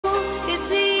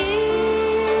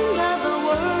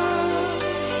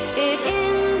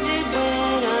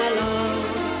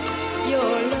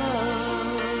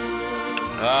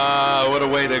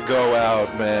way to go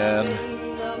out, man.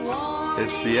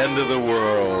 It's the end of the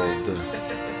world.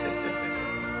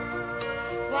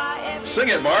 Sing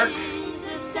it, Mark.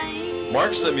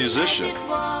 Mark's a musician.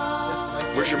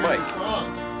 Where's your mic?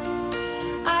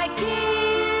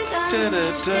 Here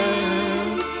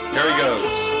he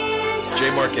goes. J.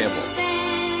 Mark Campbell.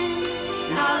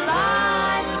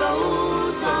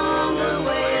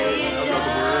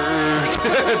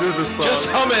 Just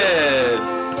hum it.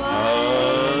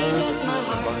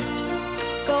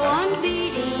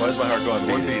 Why does my heart go on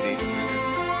beating?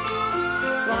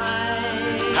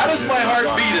 How does my heart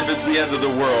beat if it's the end of the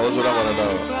world? That's what I want to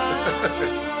know.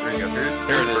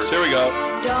 Here it is. Here we go.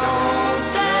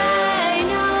 Don't they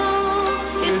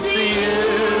know it's the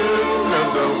end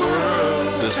of the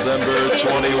world? December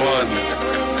 21,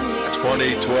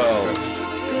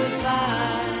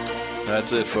 2012.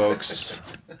 That's it, folks.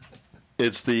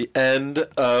 It's the end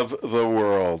of the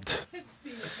world.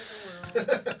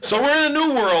 So we're in a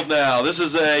new world now. This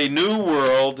is a new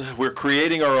world. We're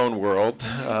creating our own world.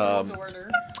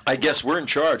 I guess we're in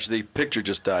charge. The picture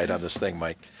just died on this thing,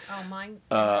 Mike. Oh, mine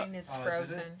is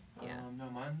frozen. Yeah. No,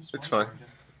 mine's It's fine.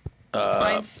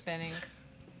 Mine's spinning.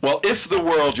 Well, if the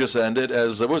world just ended,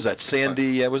 as what was that?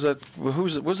 Sandy? Was that what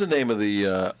was the name of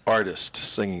the artist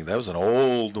singing? That was an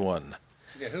old one.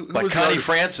 Yeah, who Like was Connie the-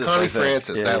 Francis. Connie I think.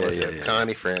 Francis, Yeah, that yeah, was yeah, it. yeah.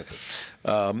 Connie Francis.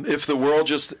 If the world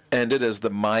just ended as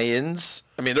the Mayans,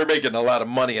 I mean, they're making a lot of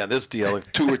money on this deal.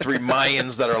 Like 2 or 3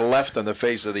 Mayans that are left on the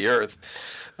face of the earth.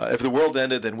 If the world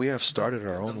ended, then we have started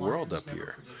our own world up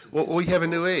here. Well, we have a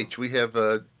new age. We have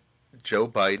Joe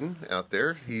Biden out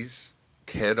there. He's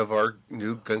head of our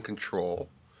new gun control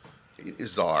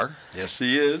czar. Yes,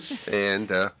 he is.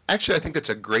 And actually, I think that's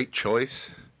a great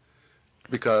choice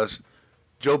because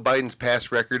Joe Biden's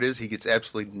past record is he gets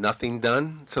absolutely nothing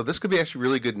done. So this could be actually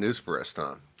really good news for us,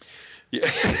 Tom. Yeah.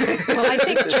 Well, I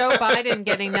think Joe Biden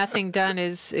getting nothing done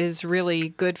is really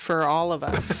good for all of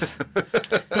us.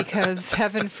 Because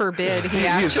heaven forbid he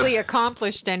actually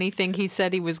accomplished anything he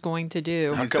said he was going to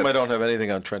do. How come I don't have anything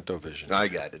on Trento Vision? I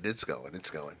got it. It's going. It's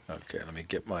going. Okay, let me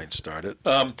get mine started.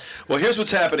 Well, here's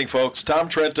what's happening, folks. Tom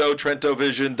Trento,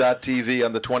 TrentoVision.tv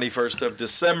on the 21st of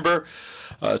December,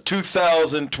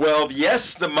 2012.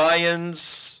 Yes, the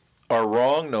Mayans are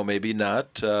wrong. No, maybe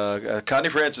not. Connie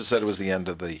Francis said it was the end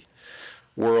of the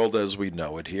world as we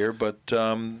know it here, but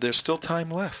there's still time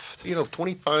left.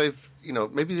 25,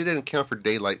 maybe they didn't count for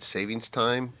daylight savings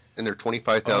time in their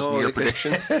 25,000 year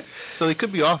prediction. So they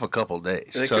could be off a couple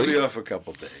days. They could be off a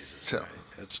couple days. So Right.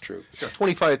 That's true.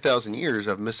 25,000 years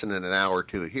of missing an hour or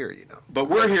two here, But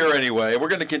we're here anyway. We're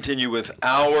going to continue with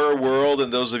our world,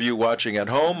 and those of you watching at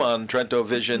home on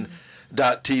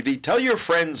TrentoVision.tv, tell your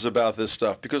friends about this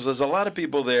stuff because there's a lot of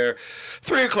people there,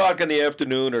 3 o'clock in the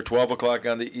afternoon or 12 o'clock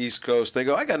on the East Coast. They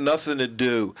go, I got nothing to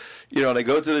do. And they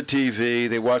go to the TV,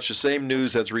 they watch the same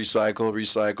news that's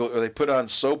recycled, or they put on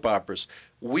soap operas.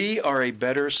 We are a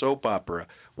better soap opera.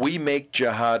 We make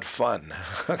jihad fun,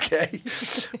 okay?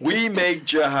 We make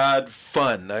jihad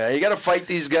fun. You got to fight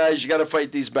these guys. You got to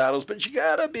fight these battles, but you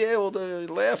got to be able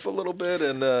to laugh a little bit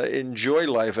and enjoy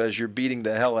life as you're beating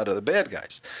the hell out of the bad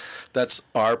guys. That's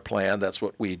our plan. That's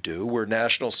what we do. We're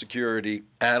national security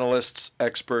analysts,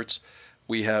 experts.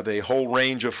 We have a whole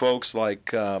range of folks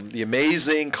like the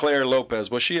amazing Claire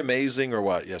Lopez. Was she amazing or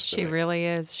what yesterday? She really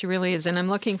is. She really is. And I'm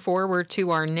looking forward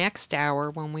to our next hour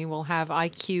when we will have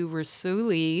IQ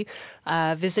Rasuli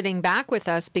visiting back with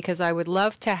us because I would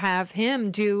love to have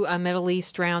him do a Middle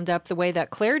East roundup the way that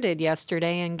Claire did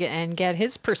yesterday and get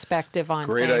his perspective on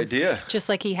Great things. idea. Just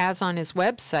like he has on his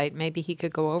website. Maybe he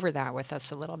could go over that with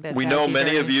us a little bit. We That'd know be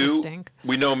many very of you. interesting.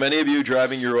 We know many of you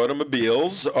driving your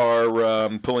automobiles are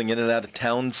pulling in and out of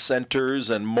town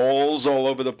centers and malls all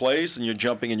over the place, and you're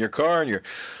jumping in your car and you're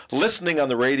listening on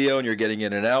the radio and you're getting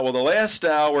in and out. Well, the last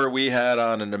hour we had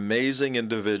on an amazing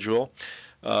individual.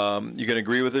 You can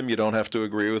agree with him. You don't have to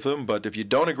agree with him. But if you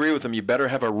don't agree with him, you better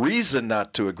have a reason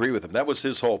not to agree with him. That was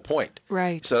his whole point.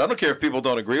 Right. He said, I don't care if people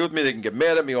don't agree with me. They can get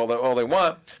mad at me all they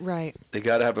want. Right. They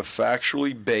got to have a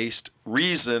factually based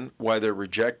reason why they're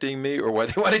rejecting me or why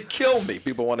they want to kill me.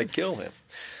 People want to kill him.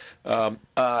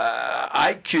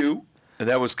 IQ, and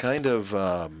that was kind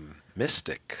of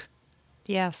mystic.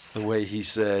 Yes. The way he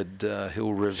said, I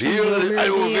will reveal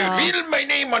my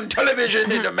name on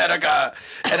television in America,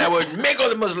 and I will make all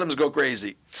the Muslims go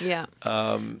crazy. Yeah.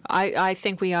 I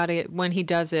think we ought to, when he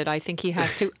does it, I think he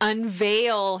has to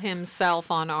unveil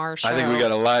himself on our show. I think we got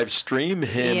to live stream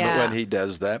him when he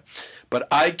does that. But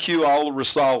IQ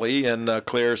al-Rasali, and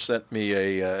Claire sent me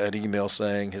an email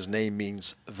saying his name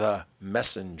means the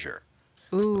messenger.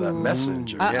 Ooh. The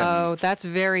messenger. Uh-oh, that's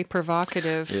very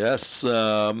provocative. Yes,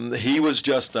 he was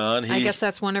just on. I guess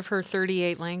that's one of her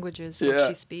 38 languages that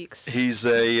she speaks. He's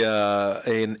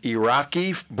an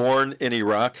Iraqi, born in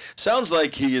Iraq. Sounds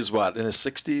like he is what, in his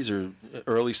 60s or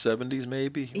early 70s,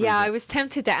 maybe? Yeah, I was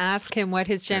tempted to ask him what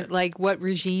his what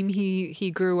regime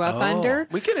he grew up under.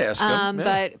 We can ask him.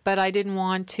 But I didn't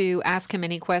want to ask him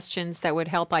any questions that would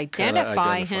help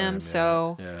identify him.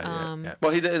 So,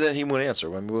 well, then he won't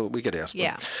answer. I mean, we could ask him.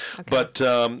 Yeah. Okay. But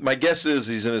my guess is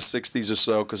he's in his 60s or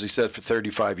so, because he said for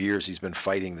 35 years he's been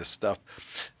fighting this stuff.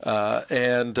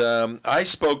 And I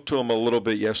spoke to him a little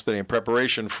bit yesterday in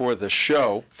preparation for the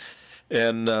show,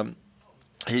 and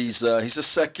he's a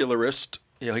secularist.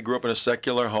 He grew up in a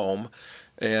secular home,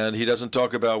 and he doesn't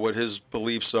talk about what his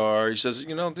beliefs are. He says,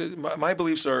 my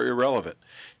beliefs are irrelevant.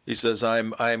 He says,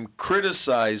 I'm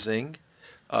criticizing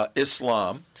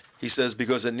Islam. He says,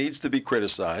 because it needs to be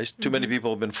criticized. Too many people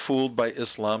have been fooled by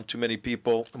Islam. Too many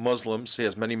people, Muslims, he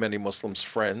has many, many Muslims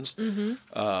friends who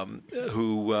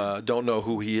don't know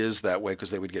who he is that way because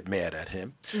they would get mad at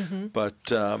him. But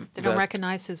they don't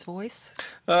recognize his voice?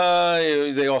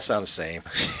 They all sound the same.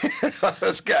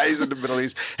 Those guys in the Middle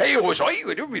East. Hey,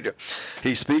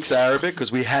 he speaks Arabic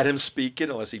because we had him speak it,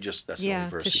 unless that's the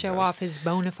only verse to show off his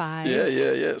bona fides.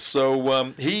 Yeah.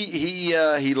 So he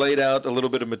laid out a little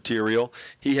bit of material.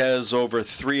 He has over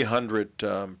 300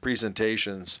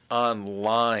 presentations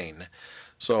online.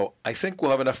 So I think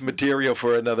we'll have enough material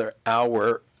for another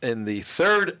hour in the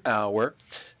third hour.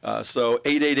 So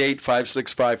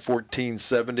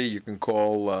 888-565-1470. You can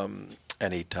call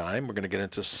anytime. We're going to get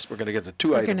into two items here.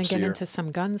 We're going to get into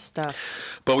some gun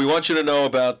stuff. But we want you to know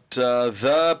about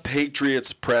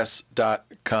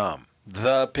thepatriotspress.com.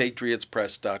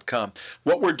 thepatriotspress.com.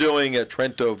 What we're doing at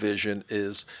Trento Vision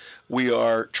is we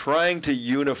are trying to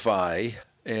unify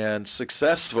and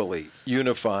successfully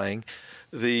unifying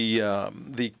the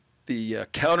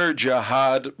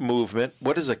counter-jihad movement.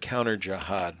 What is a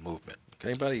counter-jihad movement?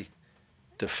 Can anybody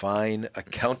define a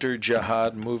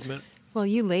counter-jihad movement? Well,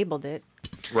 you labeled it.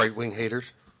 Right-wing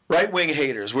haters. Right-wing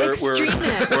haters. We're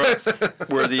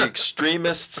the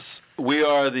extremists. We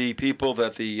are the people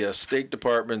that the State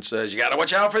Department says, you got to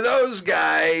watch out for those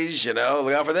guys. Look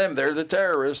out for them. They're the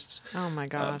terrorists. Oh, my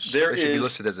gosh. They should be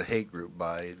listed as a hate group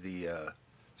by the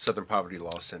Southern Poverty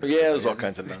Law Center. Yeah, there's all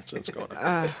kinds of nonsense going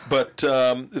on. But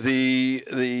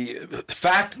the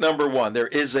fact number one, there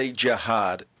is a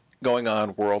jihad going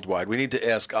on worldwide. We need to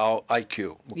ask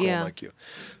IQ. We'll call him IQ.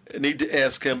 Need to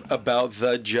ask him about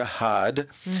the jihad.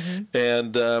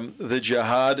 And the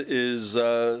jihad is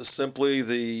simply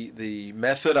the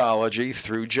methodology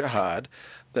through jihad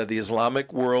that the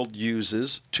Islamic world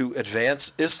uses to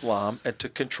advance Islam and to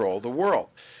control the world.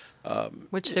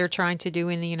 Which they're trying to do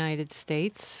in the United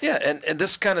States. Yeah, and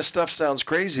this kind of stuff sounds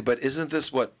crazy, but isn't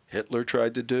this what Hitler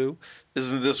tried to do?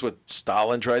 Isn't this what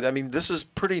Stalin tried? I mean, this is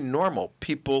pretty normal.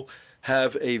 People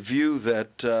have a view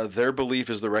that their belief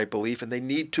is the right belief, and they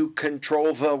need to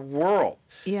control the world.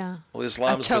 Yeah. Well,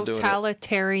 Islam's a been doing it.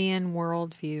 totalitarian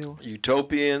worldview.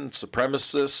 Utopian,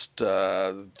 supremacist,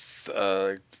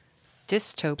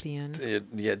 dystopian.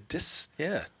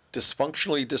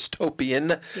 Dysfunctionally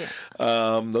dystopian. Yeah.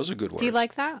 Those are good words. Do you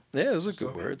like that? Yeah, those are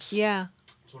good words. Yeah.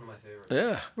 It's one of my favorites.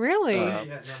 Yeah. Really?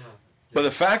 No. But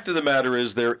the fact of the matter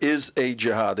is there is a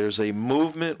jihad. There's a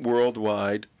movement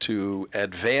worldwide to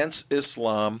advance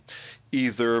Islam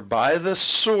either by the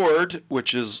sword,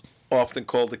 which is often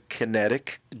called the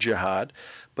kinetic jihad,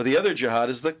 but the other jihad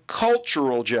is the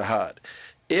cultural jihad.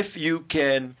 If you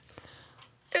can,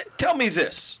 tell me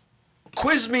this,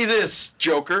 quiz me this,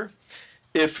 Joker.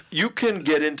 If you can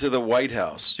get into the White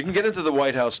House, you can get into the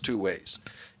White House two ways.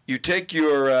 You take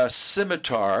your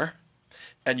scimitar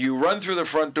and you run through the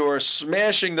front door,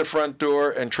 smashing the front door,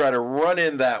 and try to run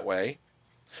in that way.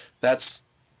 That's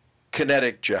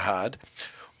kinetic jihad.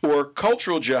 Or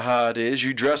cultural jihad is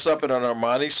you dress up in an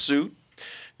Armani suit,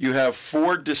 you have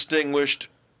 4 distinguished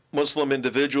Muslim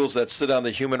individuals that sit on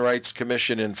the Human Rights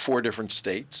Commission in 4 different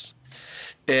states,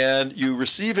 and you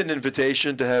receive an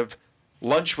invitation to have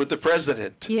lunch with the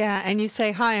president. Yeah, and you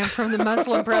say, hi, I'm from the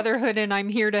Muslim Brotherhood and I'm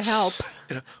here to help.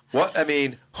 What? I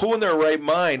mean, who in their right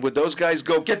mind would those guys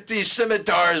go, get these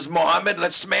scimitars, Mohammed,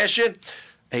 let's smash it?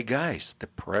 Hey, guys, the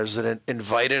president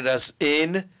invited us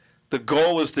in. The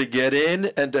goal is to get in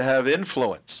and to have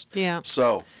influence. Yeah.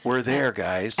 So we're there,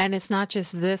 guys. And it's not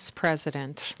just this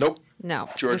president. Nope. No.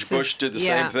 George Bush did the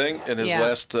same thing in his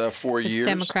last 4 years.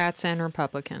 Democrats and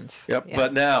Republicans. Yep.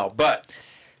 Yeah. But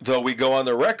though we go on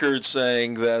the record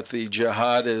saying that the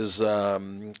jihad is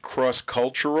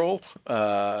cross-cultural,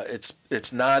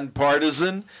 it's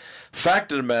nonpartisan,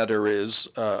 fact of the matter is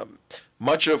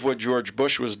much of what George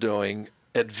Bush was doing,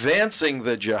 advancing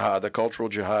the jihad, the cultural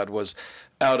jihad, was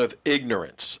out of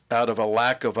ignorance, out of a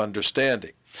lack of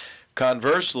understanding.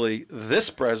 Conversely, this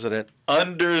president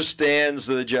understands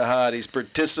the jihad. He's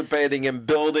participating in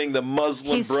building the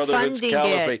Muslim Brotherhood's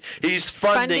caliphate. He's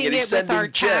funding it. He's sending with our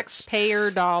jets.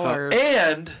 Taxpayer dollars.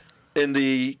 And in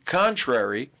the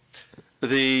contrary,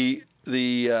 the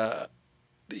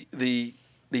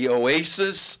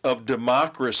oasis of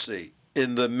democracy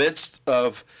in the midst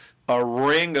of a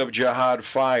ring of jihad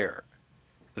fire,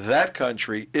 that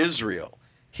country, Israel,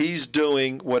 he's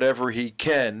doing whatever he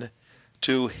can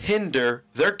to hinder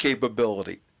their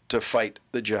capability to fight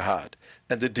the jihad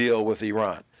and to deal with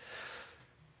Iran.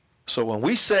 So when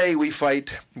we say we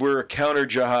fight, we're a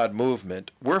counter-jihad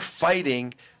movement, we're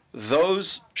fighting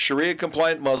those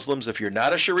Sharia-compliant Muslims. If you're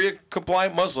not a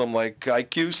Sharia-compliant Muslim, like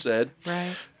IQ said,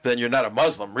 Right. then you're not a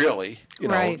Muslim, really,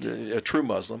 Right. a true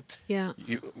Muslim. Yeah.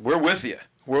 We're with you.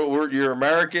 You're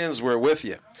Americans, we're with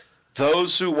you.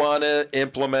 Those who want to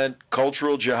implement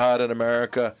cultural jihad in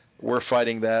America, we're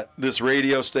fighting that. This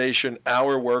radio station,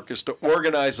 our work is to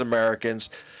organize Americans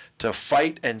to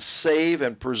fight and save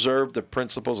and preserve the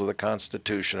principles of the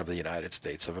Constitution of the United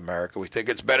States of America. We think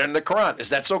it's better than the Quran. Is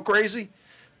that so crazy?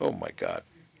 Oh, my God.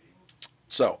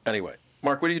 So, anyway,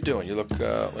 Mark, what are you doing? You look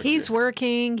like He's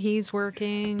working.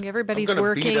 Everybody's I'm gonna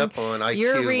working. beat up on IQ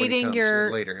You're when he reading comes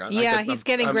your later. he's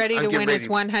getting ready to win his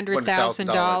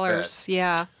 $100,000.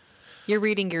 Yeah. You're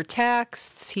reading your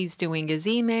texts. He's doing his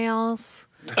emails.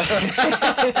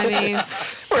 I mean,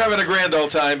 we're having a grand old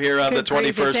time here on the good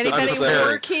grief, 21st is of anybody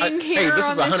December. working Hey, here this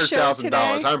on is this show $100,000.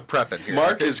 today? I'm prepping here.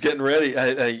 Mark is getting ready.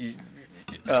 You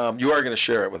are going to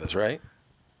share it with us, right?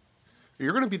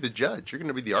 You're going to be the judge. You're going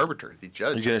to be the arbiter, the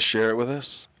judge. You're going to share it with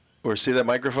us? Or see that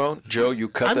microphone? Joe, you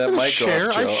cut I'm that gonna mic share,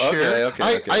 off, Joe. I share.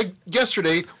 Okay. I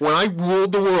yesterday, when I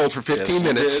ruled the world for 15 you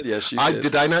minutes, did. Yes, you did.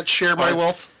 Did I not share my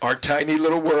wealth? Our tiny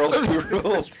little world we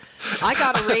ruled. I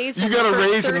got a raise. You in got the a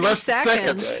first raise in 30 less than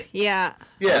seconds. Yeah.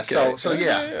 Yeah, Okay. so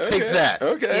yeah, Okay. take that.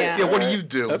 Okay. Yeah. Yeah, what do you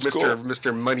do, That's Mr. cool.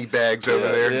 Mr. Moneybags over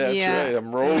there? Yeah, that's Yeah. right.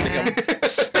 I'm rolling.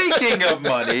 Speaking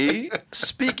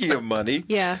of money,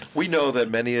 Yes. we know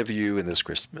that many of you in this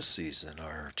Christmas season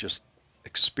are just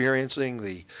experiencing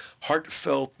the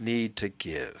heartfelt need to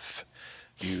give.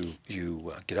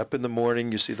 You get up in the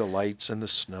morning, you see the lights and the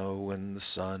snow and the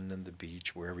sun and the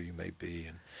beach, wherever you may be,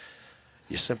 and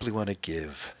you simply want to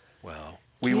give. Well,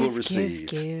 we will Give, receive.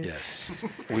 give. Yes,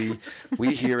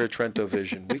 we here at Trento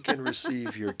Vision, we can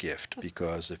receive your gift,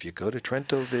 because if you go to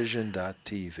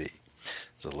TrentoVision.tv,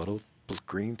 there's a little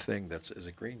green thing is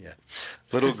it green yet?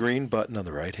 Little green button on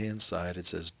the right-hand side. It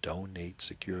says Donate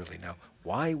Securely. Now,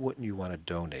 why wouldn't you want to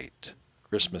donate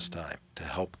Christmas time to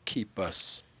help keep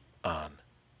us on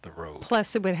the road?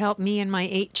 Plus, it would help me and my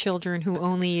 8 children who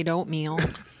only eat oatmeal.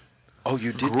 Oh,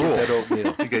 you did Gruel. get that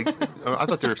oatmeal. I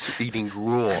thought they were eating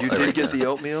gruel. You did get the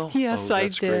oatmeal? Yes, Oh, I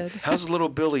that's great. did. How's little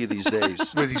Billy these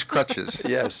days? With these crutches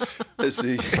Yes. Is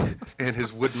he? and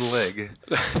his wooden leg.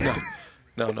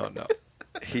 No.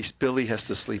 Billy has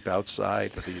to sleep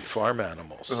outside with the farm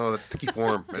animals. Oh, to keep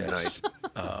warm at Yes. night.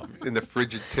 In the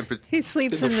frigid temperature. He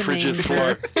sleeps In in the the frigid manger.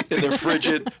 floor, in the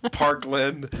frigid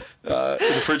Parkland, in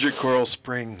the frigid Coral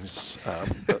Springs.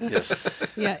 But yes,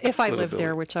 Yeah, if I Little live Billy.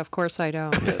 there, which of course I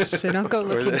don't. Yes. So don't go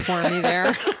looking for me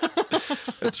there.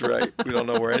 that's right. We don't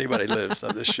know where anybody lives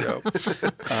on this show.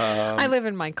 I live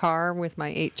in my car with my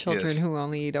 8 children Yes. who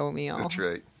only eat oatmeal. That's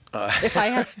right. If I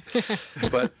have,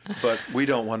 But we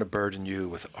don't want to burden you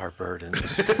with our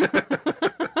burdens.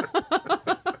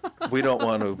 We don't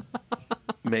want to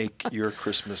make your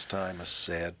Christmas time a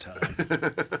sad time.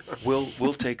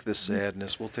 We'll take the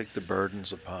sadness, we'll take the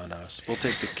burdens upon us, we'll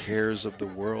take the cares of the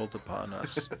world upon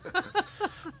us.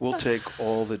 We'll take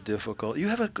all the difficult. You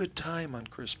have a good time on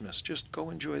Christmas. Just go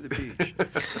enjoy the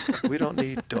beach. We don't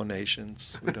need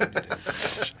donations. We don't need any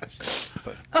donations.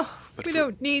 But we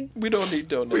don't need we don't need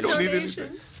donations. We don't need anything.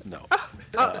 donations. No.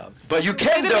 But you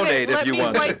can donate if you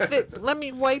want to. Let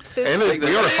me wipe this. And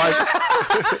we are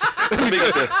five.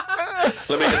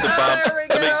 Let me get the bomb. There we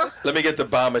go. Let me get the You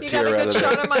got bombardier a out good of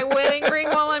shot there. of my wedding ring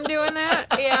while I'm doing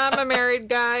that? Yeah, I'm a married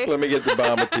guy. Let me get the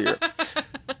bombardier.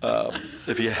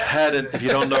 If you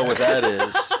don't know what that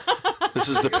is, this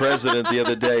is the president the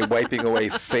other day wiping away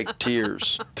fake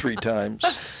tears 3 times.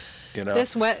 You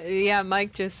know.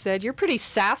 Mike just said you're pretty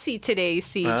sassy today,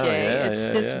 CJ. Oh, yeah, it's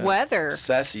yeah, this yeah. weather.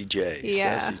 Sassy J.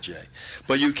 Yeah. Sassy J.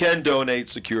 But you can donate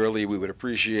securely. We would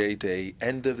appreciate a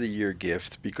end of the year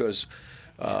gift because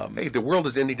Hey, the world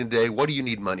is ending today. What do you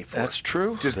need money for? that's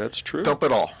true. Just That's true. dump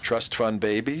it all. Trust fund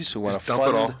babies who want to Just dump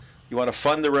it all. fund. You want to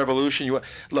fund the revolution.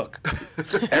 Look,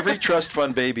 every trust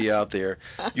fund baby out there.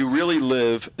 You really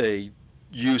live a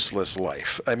useless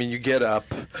life. I mean, you get up,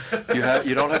 you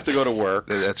don't have to go to work.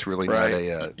 That's really right?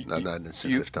 not an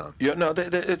incentive, Tom. No,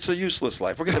 it's a useless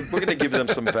life. We're gonna give them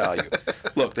some value.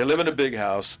 Look, they live in a big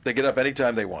house. They get up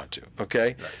anytime they want to. Okay,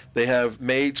 Right. They have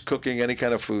maids cooking any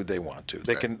kind of food they want to.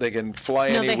 They can fly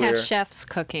No, anywhere. they have chefs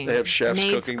cooking. They have chefs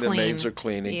Maids cooking. clean. The maids are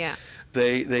cleaning. Yeah.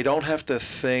 They don't have to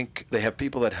think. They have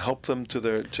people that help them to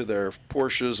their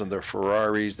Porsches and their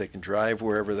Ferraris. They can drive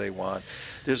wherever they want.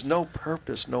 There's no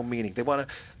purpose, no meaning. They want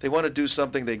to do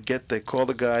something. They call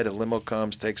the guy. The limo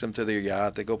comes, takes them to their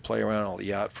yacht. They go play around on the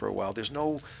yacht for a while. There's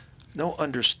no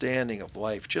understanding of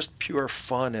life. Just pure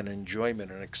fun and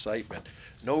enjoyment and excitement.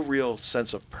 No real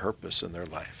sense of purpose in their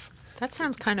life. That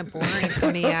sounds kind of boring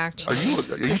to me, actually.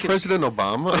 Are you President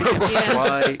Obama?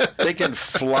 They can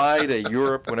fly to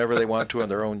Europe whenever they want to on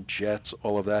their own jets,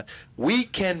 all of that. We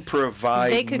can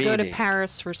provide They could go to meaning.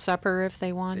 Paris for supper if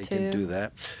they want They to. can do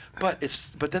that. But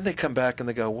then they come back and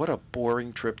they go, what a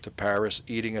boring trip to Paris,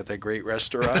 eating at that great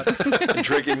restaurant and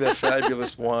drinking that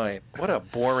fabulous wine. What a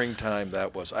boring time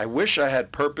that was. I wish I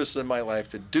had purpose in my life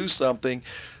to do something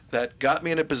that got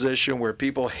me in a position where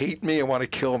people hate me and want to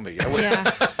kill me.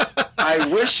 I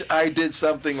wish I did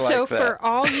something like that. So for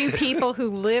all you people who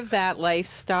live that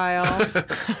lifestyle,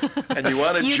 and you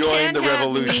want to you join can the have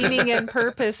revolution. meaning and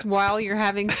purpose while you're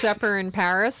having supper in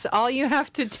Paris. All you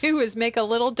have to do is make a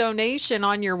little donation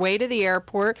on your way to the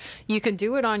airport. You can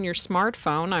do it on your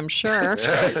smartphone, I'm sure.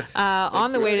 Right.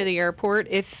 On the way to the airport,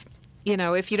 if you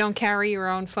don't carry your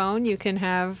own phone, you can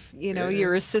have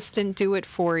your assistant do it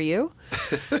for you.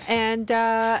 And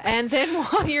then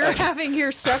while you're having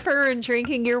your supper and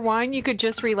drinking your wine, you could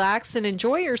just relax and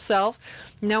enjoy yourself,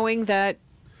 knowing that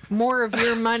more of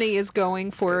your money is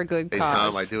going for a good Hey,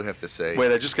 cause. Tom, I do have to say.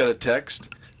 Wait, I just got a text.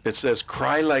 It says,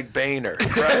 cry like Boehner.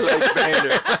 Cry like Boehner.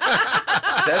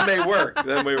 That may work.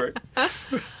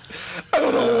 I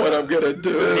don't know what I'm going to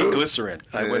do. I need glycerin.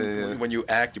 When you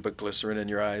act, you put glycerin in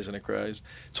your eyes and it cries.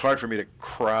 It's hard for me to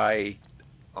cry.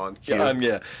 On cue. In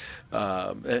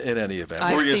any event.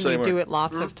 What were I've you seen you gonna say, do Mark? it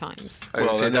lots of times. I would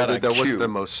Well, say not on that was cue, the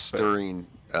most stirring,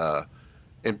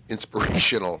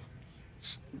 inspirational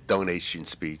donation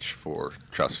speech for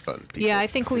trust fund people. Yeah, I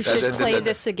think we should play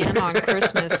this again on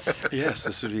Christmas. Yes,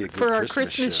 this would be a good For our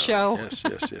Christmas show. Yes.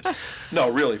 No,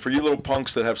 really, for you little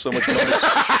punks that have so much money,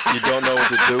 you don't know what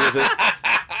to do with it,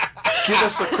 give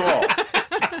us a call.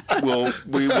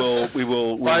 We will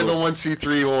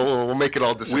 501c3 we'll make it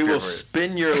all disappear. We will for you.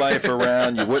 spin your life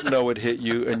around. You wouldn't know it hit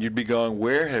you, and you'd be going,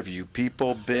 where have you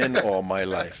people been all my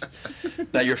life?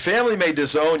 Now, your family may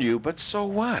disown you, but so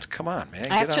what? Come on, man.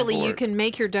 Get Actually, on you board. can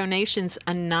make your donations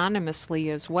anonymously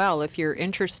as well if you're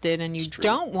interested and you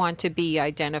don't want to be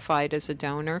identified as a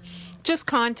donor. Just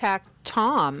contact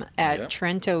Tom at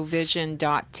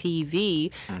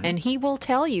trentovision.tv and he will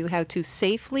tell you how to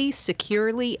safely,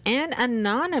 securely, and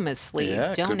anonymously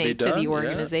it could be donate to done. the Yeah.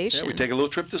 organization. Yeah, we take a little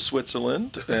trip to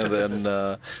Switzerland, and then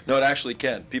no, it actually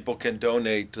can. People can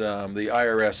donate. The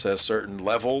IRS has certain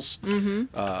levels,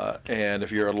 and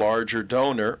if you're a larger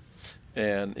donor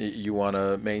and you want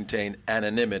to maintain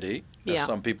anonymity, as Yeah.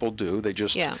 some people do, they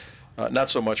just. Yeah.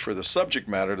 Not so much for the subject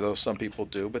matter, though some people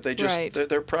do, but they just Right.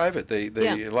 they're private. They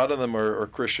Yeah. A lot of them are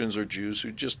Christians or Jews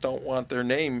who just don't want their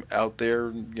name out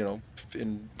there.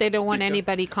 They don't want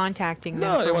anybody contacting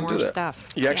them No, they for won't more do that. stuff.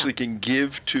 You actually can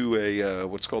give to a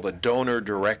what's called a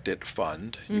donor-directed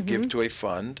fund. You give to a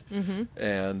fund,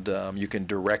 and you can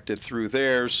direct it through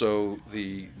there. So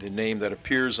the name that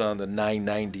appears on the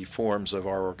 990 forms of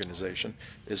our organization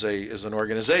is an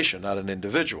organization, not an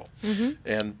individual.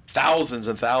 And thousands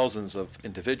of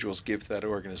individuals give to that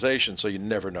organization, so you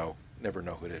never know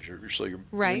who it is. So your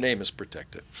name is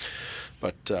protected.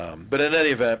 But in any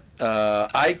event,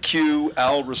 IQ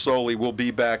Al Rasoli will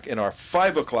be back in our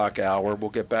 5 o'clock hour. We'll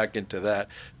get back into that.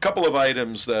 A couple of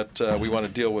items that we want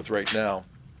to deal with right now.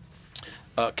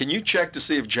 Can you check to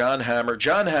see if John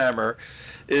Hammer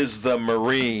is the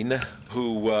Marine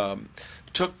who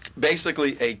took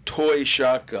basically a toy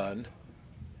shotgun.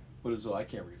 What is it? I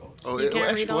can't read all this. Oh, You it can't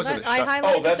actually read all wasn't that. a shotgun. I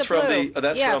highlighted that's the from blue. the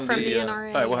from the all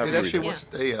NRA. right, we'll have It to actually read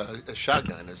wasn't a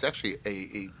shotgun. It's actually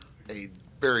a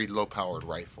very low-powered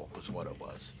rifle was what it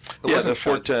was. It Yeah, wasn't the a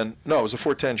shotgun. 410. No, it was a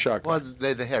 410 shotgun. Well,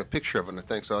 they had a picture of it, I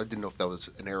think, so I didn't know if that was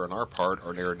an error on our part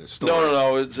or an error in the story.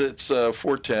 No. It's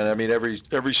 410. I mean,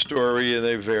 every story, and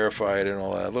they verified and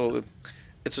all that.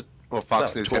 It's a Well, Fox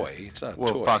it's News not a toy. It's not a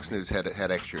toy. Fox News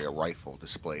had actually a rifle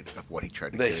displayed of what he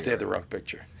tried to They carry. had the wrong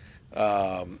picture.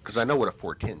 Because I know what a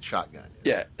 410 shotgun is.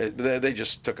 Yeah, they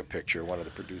just took a picture. One of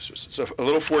the producers. It's a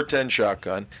little 410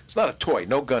 shotgun. It's not a toy.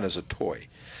 No gun is a toy.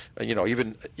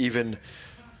 Even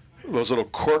those little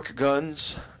cork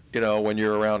guns. when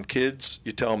you're around kids,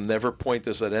 you tell them never point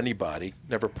this at anybody,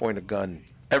 never point a gun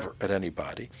ever at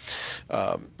anybody.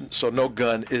 So no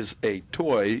gun is a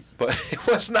toy, but it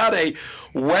was not a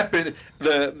weapon.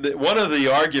 One of the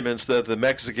arguments that the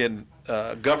Mexican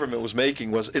government was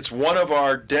making was it's one of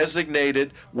our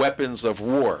designated weapons of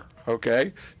war.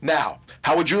 Okay? Now,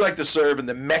 how would you like to serve in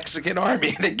the Mexican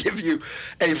army? They give you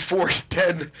a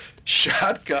 410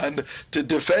 shotgun to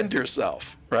defend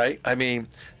yourself, right? I mean,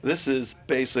 this is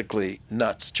basically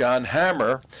nuts. John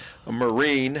Hammer, a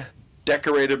Marine,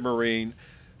 decorated Marine,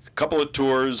 a couple of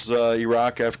tours,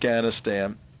 Iraq,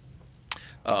 Afghanistan.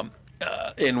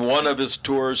 In one of his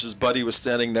tours, his buddy was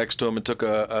standing next to him and took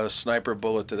a sniper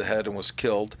bullet to the head and was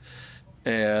killed.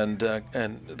 And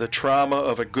the trauma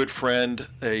of a good friend,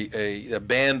 a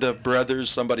band of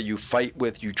brothers, somebody you fight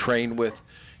with, you train with,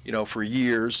 for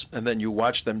years, and then you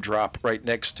watch them drop right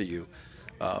next to you.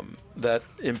 That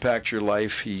impacts your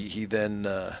life. He then,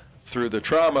 through the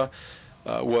trauma,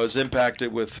 was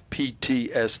impacted with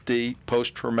PTSD,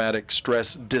 post-traumatic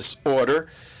stress disorder.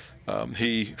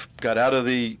 He got out of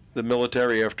the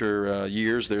military after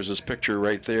years. There's this picture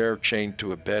right there, chained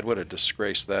to a bed. What a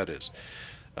disgrace that is.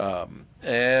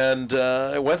 And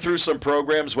went through some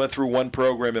programs, went through one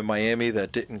program in Miami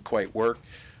that didn't quite work,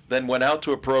 then went out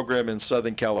to a program in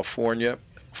Southern California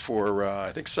for,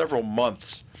 I think, several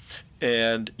months.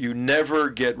 And you never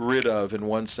get rid of, in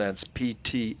one sense,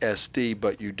 PTSD,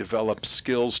 but you develop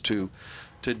skills to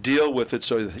deal with it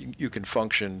so that you can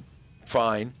function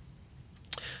fine.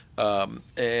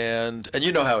 And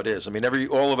you know how it is. I mean,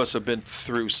 all of us have been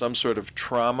through some sort of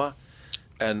trauma.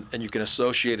 And you can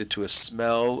associate it to a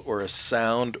smell or a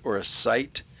sound or a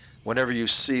sight. Whenever you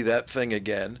see that thing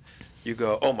again, you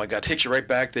go, "Oh my God!" It takes you right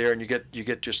back there, and you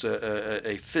get just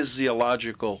a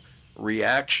physiological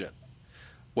reaction.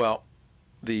 Well,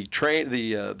 the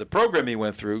program he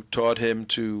went through taught him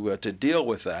to deal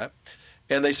with that,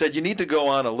 and they said you need to go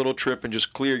on a little trip and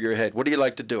just clear your head. What do you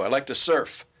like to do? I like to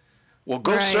surf. Well,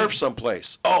 go surf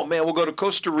someplace. Oh man, we'll go to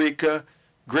Costa Rica.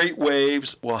 Great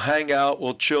waves. We'll hang out.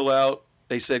 We'll chill out.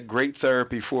 They said great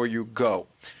therapy before you go.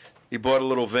 He bought a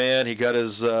little van. He got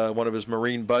his one of his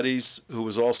Marine buddies who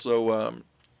was also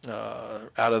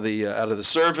out of the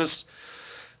service.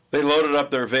 They loaded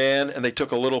up their van and they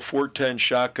took a little 410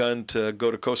 shotgun to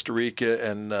go to Costa Rica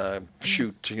and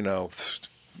shoot,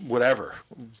 whatever,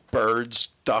 birds,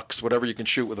 ducks, whatever you can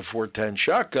shoot with a 410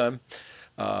 shotgun.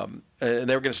 And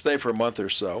they were going to stay for a month or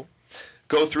so.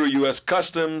 Go through U.S.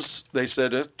 Customs. They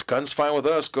said, gun's fine with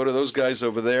us. Go to those guys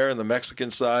over there on the Mexican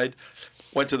side.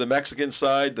 Went to the Mexican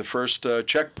side, the first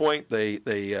checkpoint. They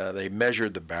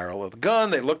measured the barrel of the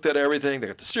gun. They looked at everything. They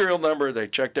got the serial number. They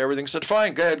checked everything. Said,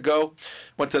 fine, go ahead, go.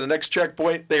 Went to the next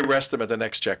checkpoint. They arrested him at the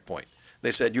next checkpoint.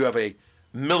 They said, you have a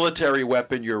military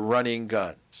weapon. You're running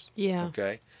guns. Yeah.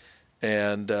 Okay.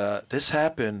 And this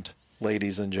happened,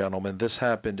 ladies and gentlemen, this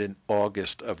happened in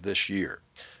August of this year.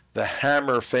 The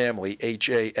Hammer family,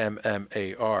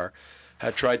 Hammar,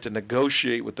 had tried to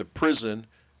negotiate with the prison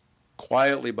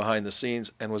quietly behind the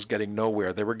scenes and was getting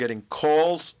nowhere. They were getting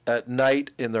calls at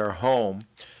night in their home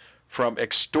from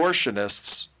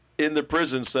extortionists in the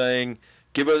prison saying,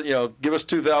 give us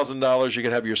 $2,000, you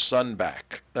can have your son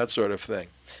back, that sort of thing.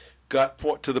 Got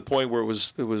to the point where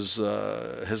his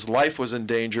life was in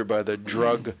danger by the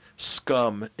drug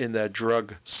scum in that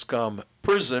drug scum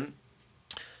prison.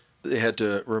 They had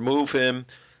to remove him,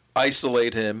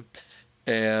 isolate him,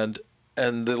 and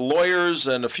the lawyers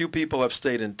and a few people have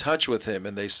stayed in touch with him,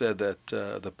 and they said that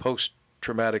the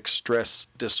post-traumatic stress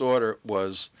disorder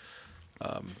was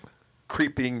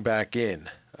creeping back in.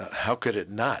 How could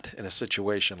it not in a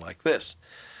situation like this?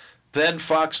 Then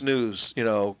Fox News,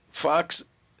 Fox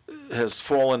has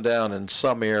fallen down in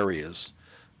some areas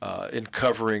in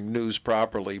covering news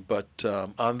properly, but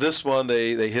on this one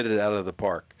they hit it out of the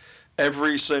park.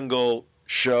 Every single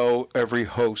show, every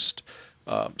host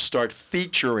start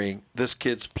featuring this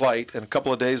kid's plight. And a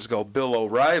couple of days ago, Bill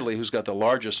O'Reilly, who's got the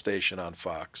largest station on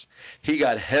Fox, he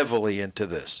got heavily into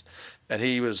this. And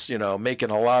he was, making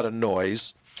a lot of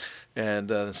noise.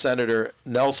 And Senator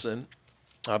Nelson,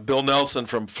 Bill Nelson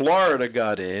from Florida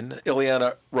got in.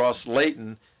 Ileana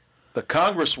Ross-Layton, the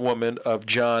congresswoman of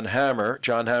John Hammer.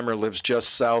 John Hammer lives just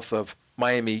south of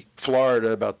Miami,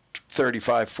 Florida, about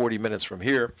 35, 40 minutes from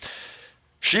here.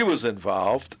 She was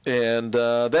involved, and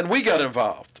then we got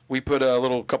involved. We put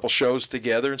a couple shows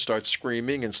together and start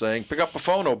screaming and saying, pick up the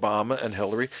phone, Obama and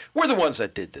Hillary. We're the ones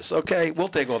that did this, okay? We'll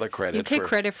take all the credit. You take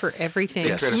credit for everything.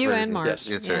 Yes. You and Mark. Yes.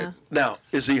 That's yeah. right. Now,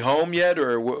 is he home yet,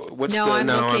 or what's No, the... I'm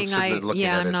looking. looking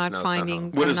at I'm it. not No, it's not finding.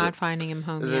 home. What I'm is not it? finding him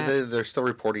home yet. They're still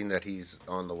reporting that he's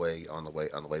on the way.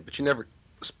 But you never,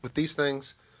 with these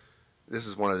things, this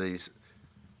is one of these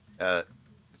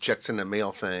checks in the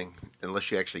mail thing.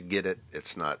 Unless you actually get it,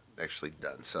 it's not actually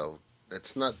done. So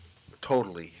it's not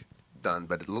totally done,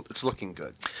 but it's looking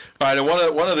good. All right, and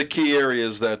one of the key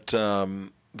areas that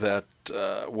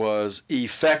was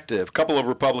effective. A couple of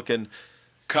Republican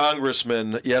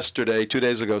congressmen yesterday, 2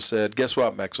 days ago, said, "Guess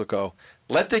what, Mexico?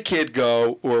 Let the kid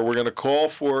go, or we're going to call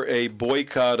for a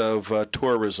boycott of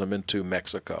tourism into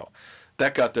Mexico."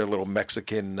 That got their little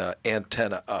Mexican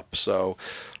antenna up. So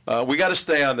we got to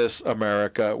stay on this,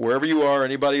 America. Wherever you are,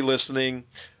 anybody listening,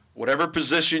 whatever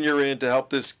position you're in to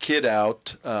help this kid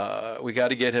out, we got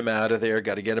to get him out of there.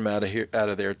 Got to get him out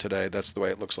of there today. That's the way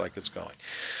it looks like it's going.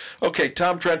 Okay,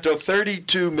 Tom Trento,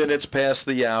 32 minutes past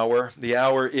the hour. The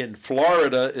hour in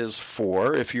Florida is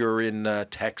 4. If you're in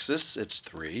Texas, it's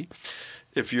 3.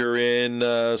 If you're in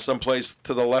someplace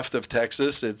to the left of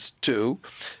Texas, it's 2.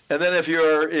 And then if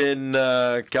you're in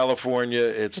California,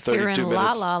 it's 32 minutes. If you're in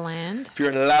La La Land. If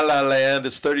you're in La La Land,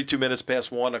 it's 32 minutes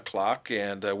past 1 o'clock.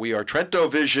 And we are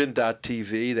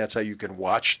TrentoVision.tv. That's how you can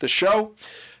watch the show.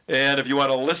 And if you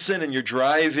want to listen and you're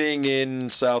driving in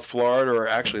South Florida, or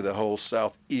actually the whole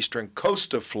southeastern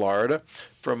coast of Florida,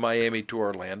 from Miami to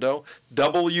Orlando,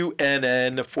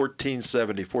 WNN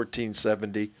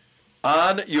 1470.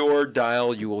 On your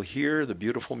dial, you will hear the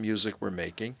beautiful music we're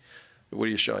making. What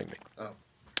are you showing me? Oh.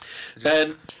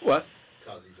 And what?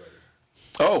 Kazi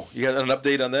Brothers. Oh, you got an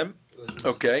update on them?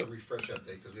 Okay. A refresh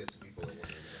update because we had some people that wanted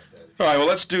about that. All right, well,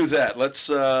 let's do that. Let's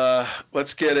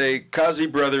get a Kazi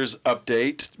Brothers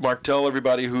update. Mark, tell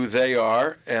everybody who they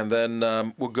are, and then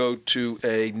we'll go to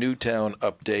a Newtown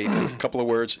update. A couple of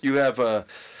words. You have a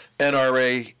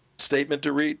NRA statement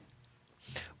to read?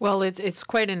 Well, it's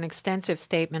quite an extensive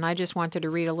statement. I just wanted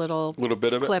to read a little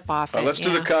bit of clip off it. Let's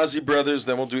do the Kazi Brothers,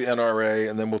 then we'll do NRA,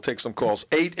 and then we'll take some calls.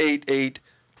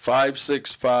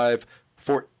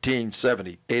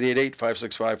 888-565-1470.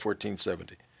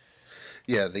 888-565-1470.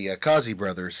 Yeah, the Kazi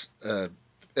Brothers,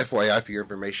 FYI for your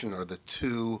information, are the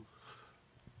two,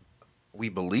 we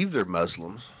believe they're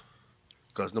Muslims,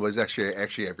 because nobody's actually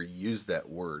ever used that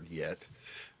word yet,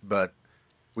 but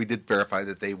we did verify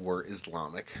that they were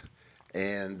Islamic,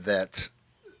 and that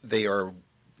they were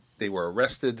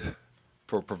arrested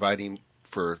for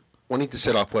wanting to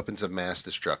set off weapons of mass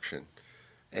destruction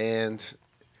and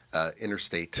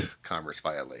interstate commerce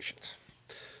violations.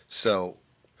 So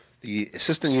the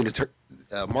assistant unit,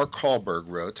 Mark Hallberg,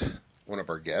 wrote, one of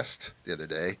our guests the other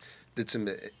day, did some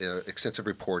extensive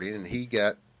reporting, and he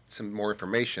got some more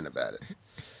information about it.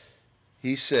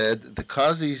 He said the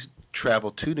Kazis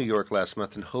traveled to New York last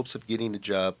month in hopes of getting a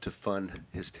job to fund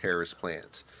his terrorist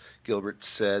plans. Gilbert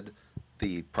said,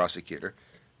 the prosecutor,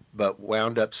 but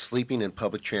wound up sleeping in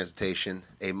public transportation,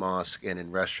 a mosque, and in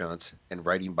restaurants, and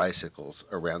riding bicycles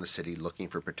around the city looking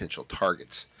for potential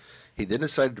targets. He then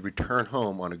decided to return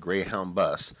home on a Greyhound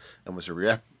bus and was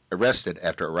arrested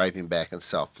after arriving back in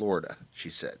South Florida, she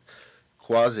said.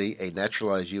 Quasi, a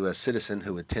naturalized U.S. citizen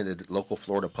who attended local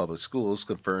Florida public schools,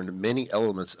 confirmed many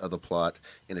elements of the plot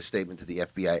in a statement to the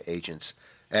FBI agents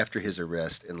after his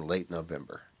arrest in late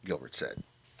November, Gilbert said.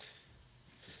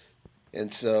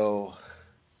 And so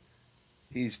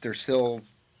they're still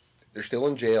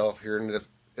in jail here in the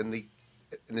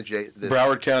jail.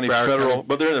 Broward County Federal,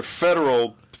 but they're in a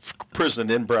federal prison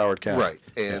in Broward County. Right,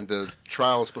 and the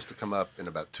trial is supposed to come up in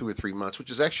about 2 or 3 months,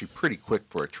 which is actually pretty quick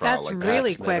for a trial like that. That's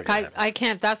really quick. I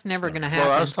can't. That's never going to happen.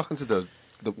 Well, I was talking to the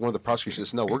one of the prosecutors.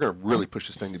 Says, no, we're going to really push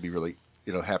this thing to be really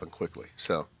happen quickly.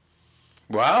 So,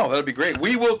 wow, that'd be great.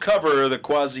 We will cover the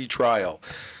Quasi trial,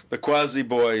 the Quasi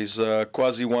boys,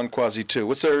 Quasi 1, Quasi 2.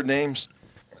 What's their names?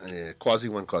 Quasi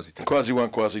 1, Quasi 2. Quasi 1,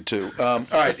 Quasi 2. All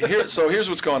right, here's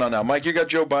what's going on now. Mike, you got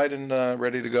Joe Biden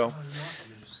ready to go?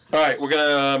 All right, we're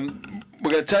gonna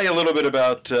tell you a little bit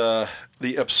about the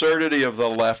absurdity of the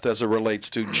left as it relates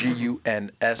to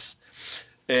GUNS,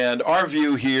 and our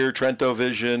view here, Trento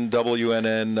Vision,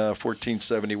 WNN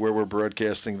 1470, where we're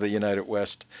broadcasting the United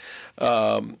West.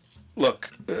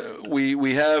 Look,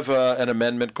 we have an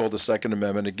amendment called the Second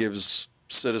Amendment. It gives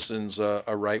citizens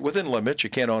a right within limits. You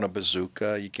can't own a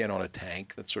bazooka, you can't own a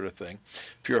tank, that sort of thing.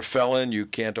 If you're a felon, you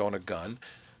can't own a gun.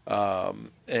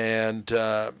 And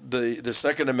the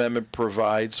Second Amendment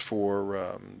provides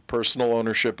for personal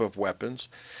ownership of weapons.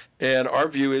 And our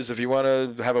view is if you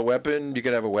want to have a weapon, you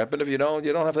can have a weapon. If you don't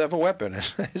have to have a weapon.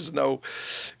 There's no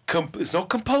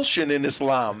compulsion in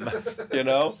Islam,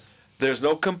 There's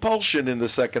no compulsion in the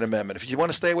Second Amendment. If you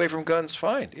want to stay away from guns,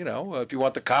 fine. If you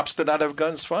want the cops to not have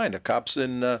guns, fine. The cops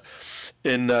in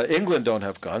England don't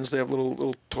have guns. They have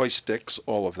little toy sticks.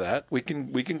 All of that. We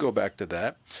can go back to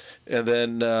that, and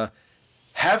then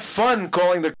have fun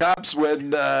calling the cops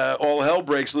when all hell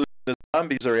breaks loose in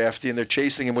zombies are after you, and they're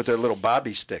chasing him with their little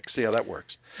bobby sticks. See how that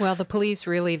works? Well, the police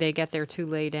really, they get there too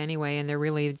late anyway, and they're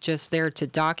really just there to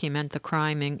document the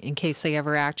crime in case they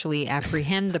ever actually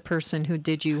apprehend the person who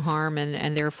did you harm,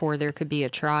 and therefore there could be a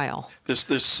trial.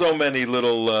 There's so many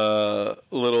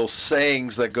little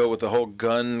sayings that go with the whole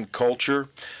gun culture.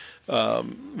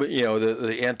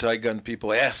 The anti-gun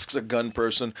people asks a gun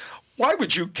person, "Why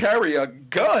would you carry a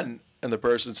gun?" And the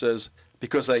person says,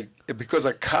 because a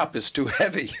cop is too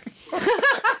heavy.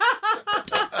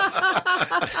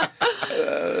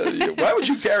 Why would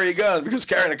you carry a gun? Because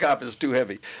carrying a cop is too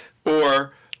heavy.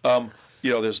 Or,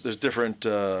 there's different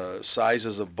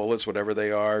sizes of bullets, whatever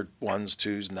they are, 1s,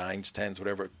 2s, 9s, 10s,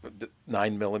 whatever,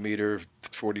 9mm,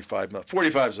 45.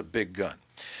 45 is a big gun.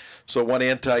 So one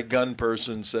anti-gun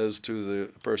person says to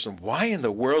the person, "Why in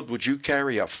the world would you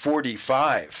carry a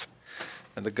 45?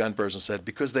 And the gun person said,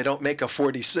 "Because they don't make a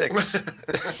 46. But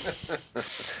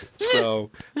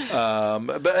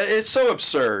it's so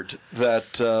absurd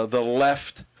that the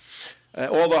left,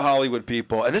 all the Hollywood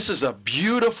people, and this is a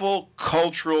beautiful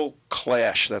cultural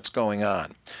clash that's going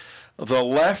on. The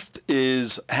left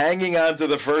is hanging on to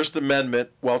the First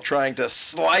Amendment while trying to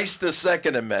slice the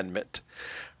Second Amendment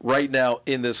right now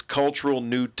in this cultural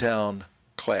Newtown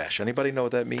clash. Anybody know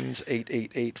what that means?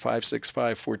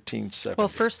 888-565-1470. Well,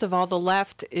 first of all, the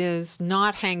left is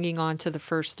not hanging on to the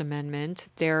First Amendment.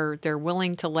 They're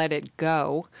willing to let it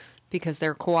go because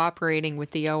they're cooperating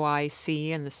with the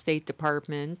OIC and the State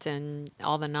Department and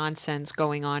all the nonsense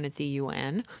going on at the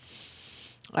UN.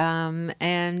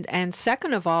 And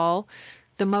second of all,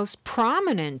 the most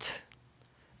prominent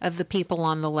of the people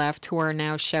on the left who are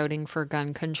now shouting for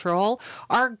gun control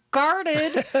are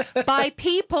guarded by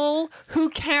people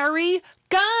who carry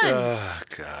guns. Oh,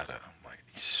 God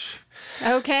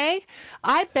almighty. Okay?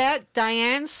 I bet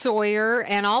Diane Sawyer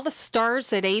and all the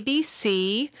stars at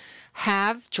ABC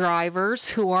have drivers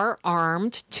who are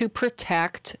armed to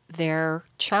protect their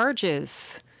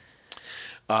charges.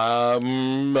 I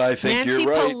think Nancy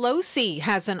you're right. Pelosi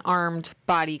has an armed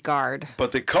bodyguard.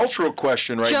 But the cultural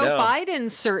question right Joe now.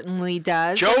 Biden certainly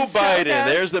does. Joe and so Biden,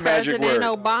 does there's the magic President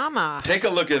word. Obama. Take a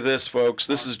look at this, folks.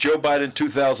 This is Joe Biden,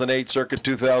 2008, circa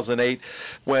 2008,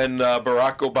 when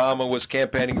Barack Obama was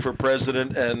campaigning for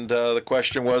president, and the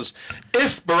question was,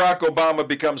 if Barack Obama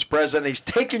becomes president, he's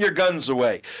taking your guns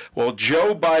away. Well,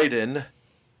 Joe Biden,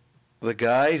 the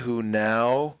guy who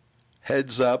now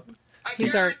heads up. I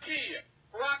He's our- guarantee you,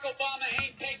 Barack Obama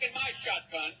ain't taking my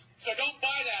shotguns, so don't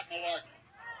buy that malarkey.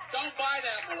 Don't buy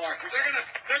that malarkey.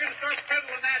 They're gonna start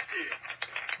peddling that to you.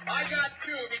 I got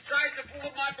two. If he tries to fool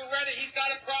with my Beretta, he's got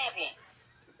a problem.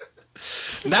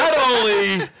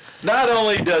 Not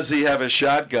only does he have a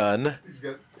shotgun. He's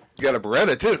got a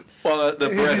Beretta, too. Well, the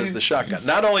Beretta is the shotgun.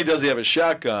 Not only does he have a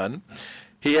shotgun,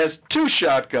 he has two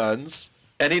shotguns,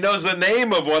 and he knows the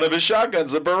name of one of his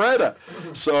shotguns, a Beretta.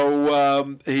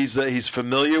 So he's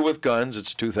familiar with guns.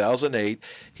 It's 2008.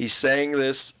 He's saying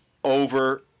this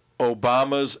over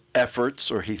Obama's efforts,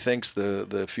 or he thinks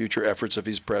the future efforts if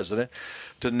he's president,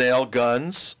 to nail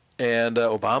guns. And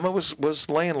Obama was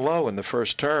laying low in the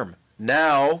first term.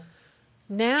 Now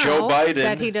Joe Biden,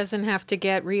 that he doesn't have to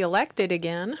get reelected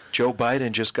again. Joe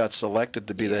Biden just got selected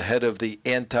to be the head of the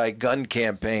anti-gun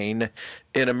campaign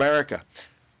in America.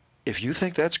 If you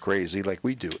think that's crazy, like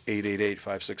we do,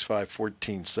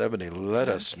 888-565-1470, let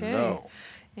us know.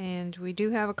 And we do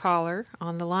have a caller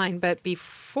on the line, but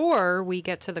before we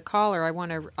get to the caller, I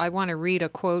want to read a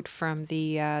quote from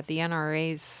the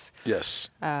NRA's Yes.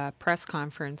 Press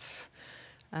conference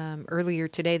earlier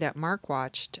today that Mark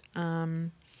watched.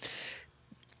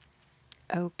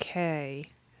 Okay.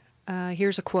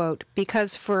 Here's a quote.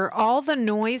 "Because for all the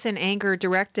noise and anger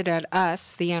directed at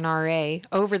us, the NRA,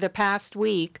 over the past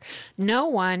week,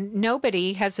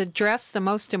 nobody has addressed the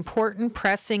most important,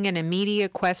 pressing, and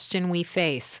immediate question we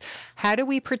face. How do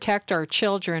we protect our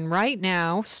children right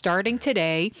now, starting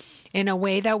today, in a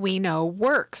way that we know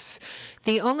works?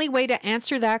 The only way to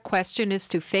answer that question is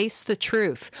to face the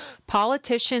truth.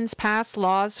 Politicians pass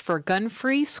laws for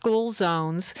gun-free school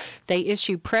zones. They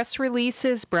issue press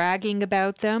releases bragging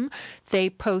about them. They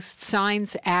post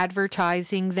signs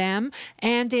advertising them.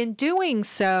 And in doing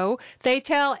so, they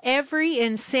tell every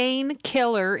insane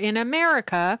killer in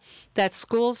America that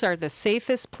schools are the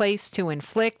safest place to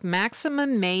inflict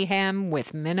maximum mayhem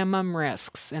with minimum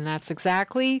risks." And that's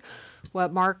exactly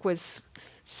what Mark was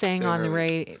saying on the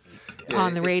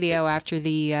radio after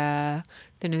the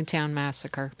Newtown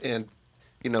massacre. And,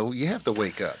 you have to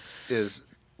wake up.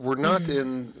 We're not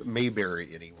in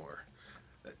Mayberry anymore.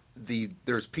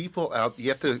 There's people out. You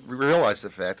have to realize the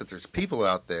fact that there's people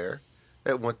out there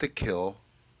that want to kill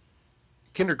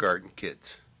kindergarten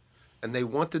kids. and they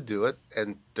want to do it.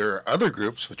 And there are other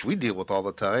groups, which we deal with all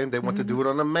the time, they want to do it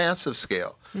on a massive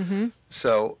scale.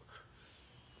 So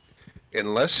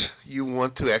unless you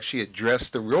want to actually address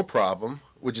the real problem,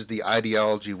 which is the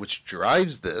ideology which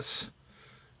drives this,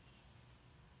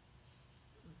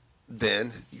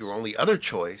 then your only other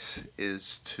choice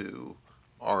is to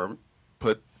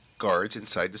put guards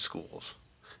inside the schools.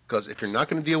 Because if you're not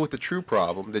going to deal with the true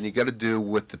problem, then you got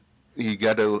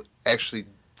to actually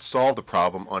solve the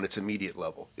problem on its immediate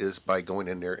level, is by going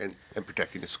in there and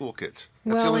protecting the school kids.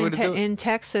 That's the Well, only way to do it. in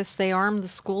Texas, they arm the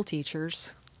school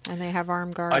teachers, and they have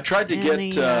armed guards. I tried to And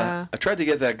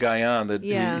get that guy on.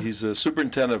 Yeah. He's a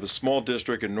superintendent of a small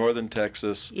district in northern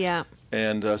Texas. Yeah.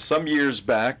 And some years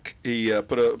back, he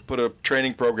put a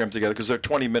training program together because they're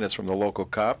 20 minutes from the local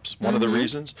cops. One of the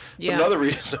reasons. Yeah. But another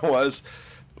reason was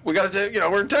we got to,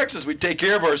 we're in Texas. We take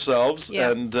care of ourselves.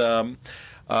 Yeah. And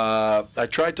I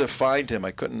tried to find him.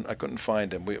 I couldn't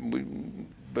find him.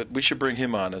 But we should bring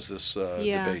him on as this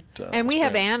debate. And we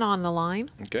have expand. Ann on the line.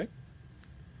 Okay.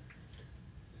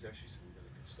 There's actually some really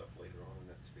good stuff later on in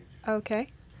that speech. Okay.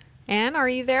 Ann, are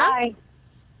you there? Hi.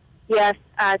 Yes,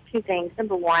 two things.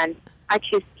 Number one, I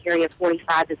choose to carry a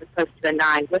 45 as opposed to a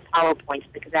 9 with hollow points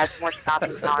because it has more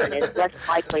stopping power and is less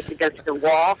likely to go to the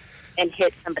wall and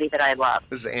hit somebody that I love.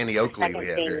 This is Annie Oakley Second we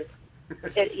have thing, here.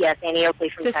 Yes, Annie Oakley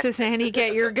from This Texas. is Annie,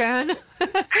 get your gun.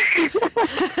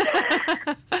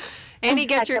 Annie,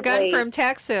 get your gun Secondly- from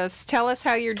Texas. Tell us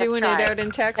how you're That's doing right. it out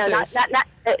in Texas. No, not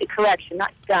correction,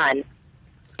 not gun.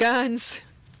 Guns.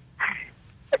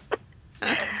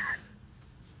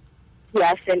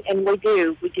 Yes, and we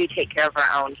do take care of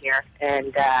our own here,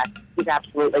 and he's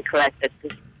absolutely correct that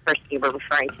this person you were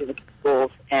referring to with the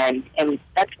schools, and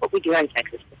that's what we do in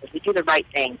Texas because we do the right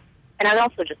thing. And I'd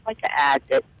also just like to add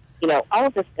that, all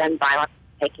of this gun violence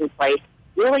taking place,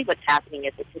 really what's happening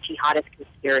is it's a jihadist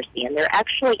conspiracy, and they're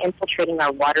actually infiltrating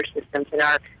our water systems and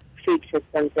our food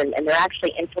systems, and they're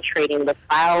actually infiltrating with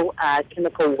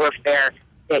biochemical warfare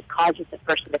that causes the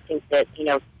person to think that,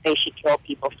 they should kill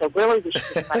people. So really we should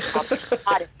just let all the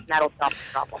jihadists, and that'll solve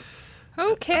the problem.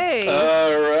 Okay.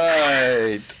 All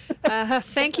right.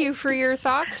 Thank you for your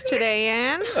thoughts today,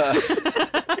 Ann. Of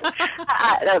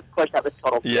course, that was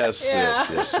total. Yes.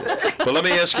 But let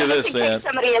me ask you this, In case Ann.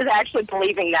 somebody is actually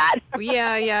believing that.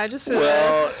 Yeah. Just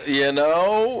Well, if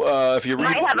you I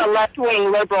read might have a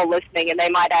left-wing liberal listening, and they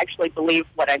might actually believe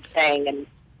what I'm saying. And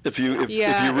if you read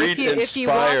if you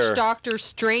watch Inspire Dr.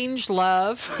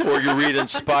 Strangelove. or you read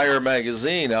Inspire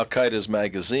magazine, Al Qaeda's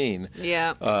magazine.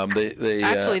 Yeah. They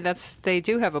Actually, they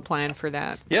do have a plan for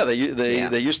that. yeah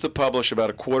they used to publish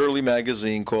about a quarterly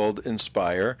magazine called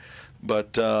Inspire,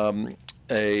 but a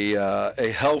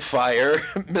Hellfire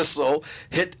missile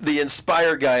hit the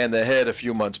Inspire guy in the head a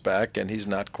few months back, and he's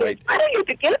not quite. I don't use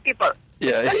to kill people.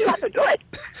 Yeah. That's not so good.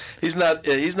 He's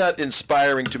not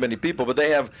inspiring too many people, but they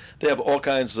have all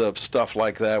kinds of stuff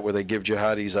like that where they give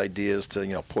jihadis ideas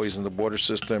to poison the water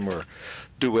system or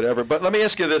do whatever. But let me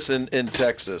ask you this: in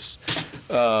Texas,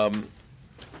 I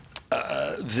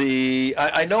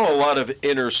know a lot of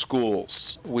inner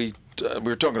schools. We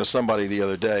were talking to somebody the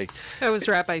other day. That was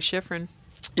Rabbi Schifrin.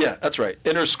 Yeah, that's right.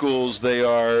 Inner schools, they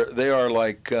are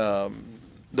like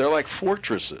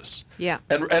fortresses. Yeah.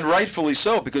 And rightfully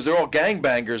so, because they're all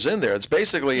gangbangers in there. It's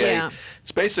basically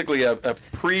a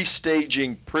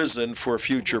pre-staging prison for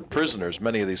future prisoners,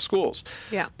 many of these schools.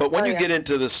 Yeah. But when you get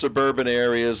into the suburban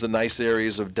areas, the nice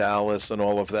areas of Dallas and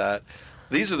all of that,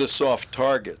 these are the soft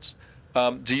targets.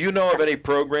 Do you know of any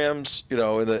programs, in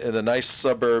the nice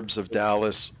suburbs of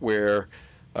Dallas where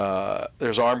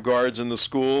there's armed guards in the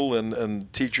school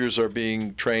and teachers are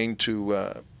being trained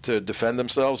to defend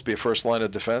themselves, be a first line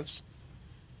of defense?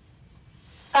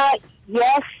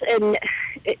 Yes, and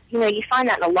you find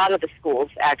that in a lot of the schools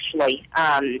actually,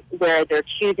 where they're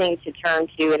choosing to turn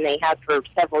to, and they have for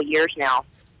several years now,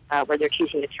 where they're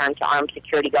choosing to turn to armed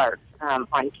security guards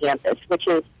on campus, which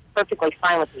is perfectly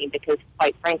fine with me because,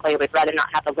 quite frankly, I would rather not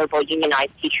have a liberal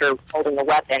unionized teacher holding a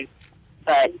weapon.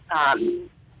 But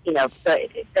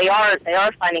they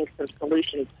are finding some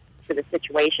solutions to the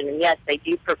situation, and yes, they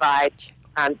do provide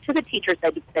to the teachers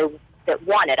that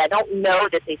want it. I don't know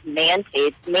that they've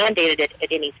mandated it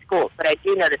at any schools, but I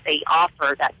do know that they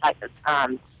offer that type of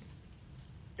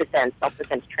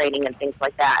self-defense training and things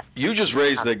like that. You just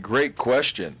raised a great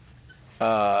question.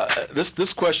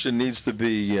 This question needs to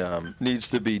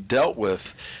be dealt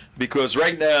with, because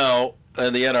right now,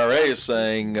 and the NRA is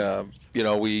saying,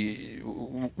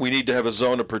 we need to have a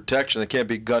zone of protection. There can't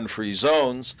be gun-free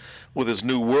zones with this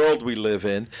new world we live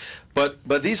in.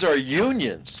 But these are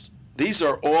unions. These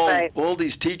are all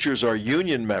these teachers are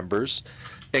union members,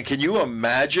 And can you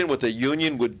imagine what the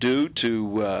union would do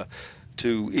to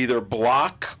either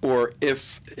block or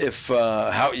if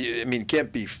how I mean, it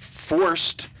can't be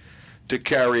forced to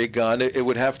carry a gun. It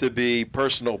would have to be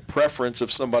personal preference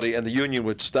of somebody, and the union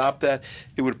would stop that.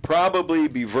 It would probably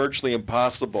be virtually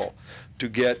impossible to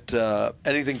get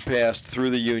anything passed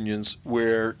through the unions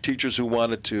where teachers who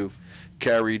wanted to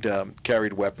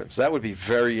carried weapons. That would be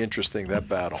very interesting, that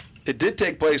battle. It did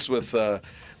take place with the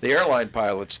airline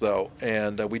pilots, though,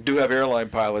 and we do have airline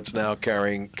pilots now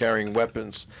carrying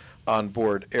weapons on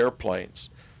board airplanes.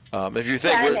 If you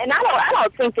think, and I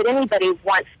don't think that anybody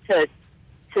wants to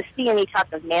see any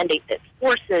type of mandate that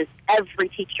forces every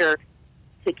teacher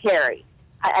to carry.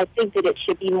 I think that it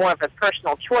should be more of a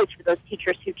personal choice for those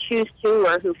teachers who choose to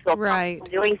or who feel comfortable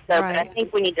doing so. But I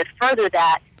think we need to further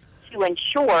that to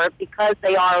ensure, because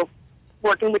they are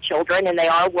working with children and they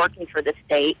are working for the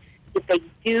state, that they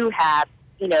do have,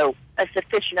 a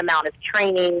sufficient amount of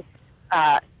training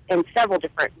in several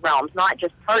different realms, not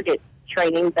just target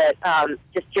training, but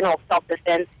just general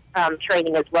self-defense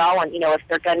training as well. And, if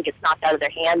their gun gets knocked out of their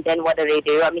hand, then what do they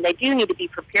do? I mean, they do need to be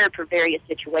prepared for various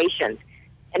situations.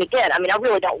 And again, I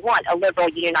really don't want a liberal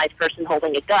unionized person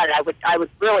holding a gun. I would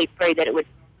really pray that it would,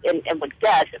 and would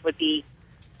guess it would be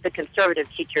the conservative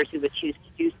teachers who would choose to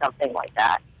do something like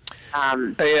that.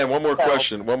 Hey, Ann, one more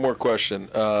question.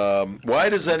 Why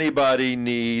does anybody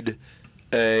need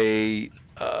an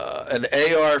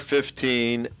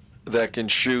AR-15 that can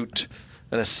shoot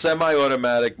in a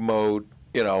semi-automatic mode,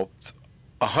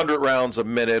 100 rounds a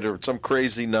minute or some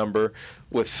crazy number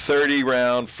with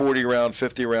 30-round, 40-round,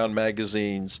 50-round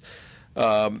magazines?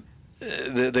 The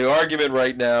argument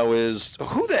right now is,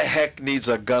 who the heck needs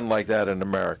a gun like that in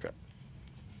America?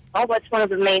 Well, that's one of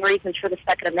the main reasons for the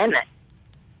Second Amendment,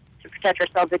 to protect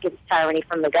ourselves against tyranny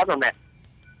from the government.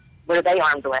 What are they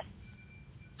armed with?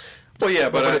 Well, yeah,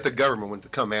 but if the government went to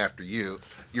come after you,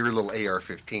 your little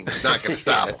AR-15 is not going to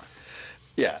stop them.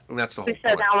 Yeah. And that's the whole Who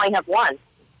says point. I only have one?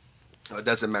 It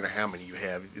doesn't matter how many you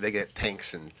have. They get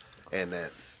tanks and yeah,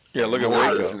 look at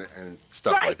mortars Waco. and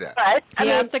stuff like that. But,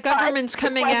 If the government's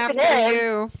coming after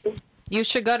you, you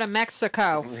should go to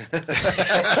Mexico. Well,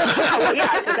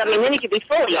 yeah, because then you could be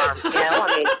fully armed.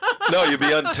 No, you'd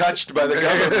be untouched by the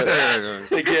government.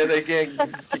 They can't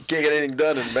get anything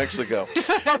done in Mexico.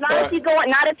 Well, not if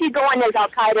you go in as Al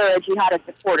Qaeda or a jihadist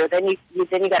supporter. Then you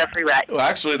got a free ride. Well,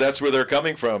 actually, that's where they're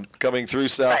coming from. Coming through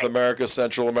South America,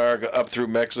 Central America, up through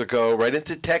Mexico, right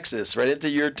into Texas, right into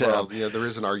your town. Well, yeah, there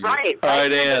is an argument. Right. All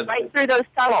right, Ann. Right through those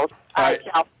tunnels. All right,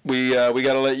 we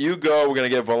got to let you go. We're going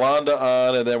to get Volanda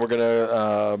on, and then we're going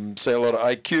to say hello to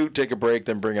IQ, take a break,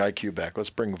 then bring IQ back. Let's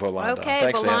bring Volanda on. Okay,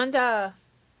 Thanks, Volanda. Ann.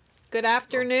 Good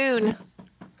afternoon.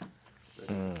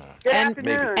 Good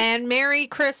afternoon. And Merry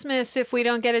Christmas if we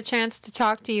don't get a chance to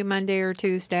talk to you Monday or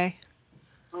Tuesday.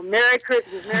 Well, Merry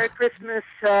Christmas. Merry Christmas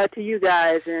to you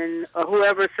guys and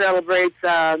whoever celebrates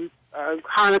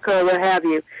Hanukkah or what have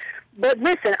you. But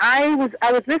listen, I was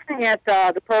listening at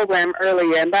the program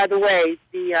earlier, and by the way,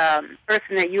 the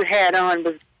person that you had on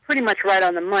was pretty much right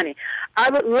on the money. I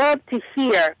would love to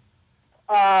hear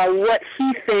what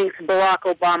he thinks Barack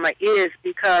Obama is,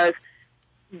 because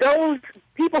those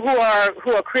people who are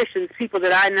Christians, people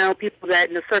that I know, people that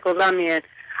in the circles I'm in,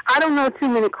 I don't know too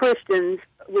many Christians,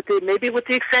 maybe with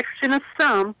the exception of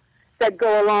some, that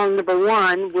go along, number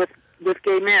one, with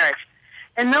gay marriage.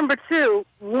 And number two,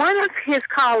 one of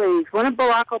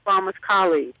Barack Obama's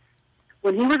colleagues,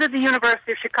 when he was at the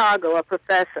University of Chicago, a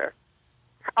professor,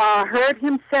 heard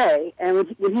him say,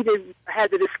 and when he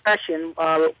had the discussion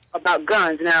about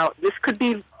guns. Now, this could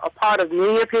be a part of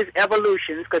many of his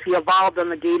evolutions, because he evolved on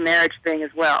the gay marriage thing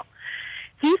as well.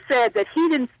 He said that he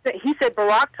said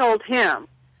Barack told him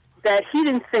that he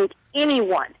didn't think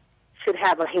anyone should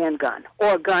have a handgun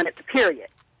or a gun at the period.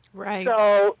 Right.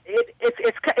 So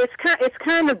it's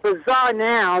kind of bizarre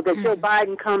now that Joe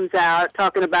Biden comes out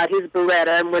talking about his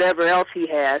Beretta and whatever else he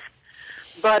has,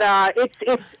 but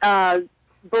Barack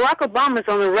Obama's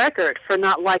on the record for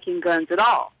not liking guns at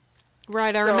all.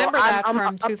 Right, I remember that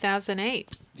from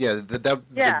 2008. Yeah,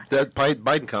 that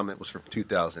Biden comment was from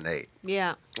 2008.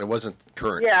 Yeah. It wasn't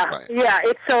current. Yeah, right. yeah.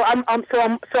 I'm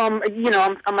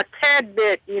a tad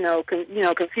bit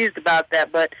confused about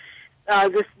that, but.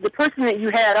 The person that you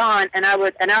had on, and I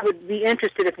would be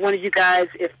interested if one of you guys,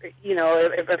 if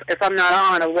I'm not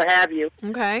on or what have you.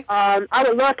 Okay. I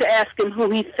would love to ask him who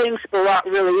he thinks Barack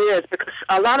really is, because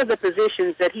a lot of the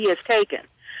positions that he has taken,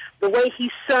 the way he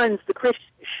shuns the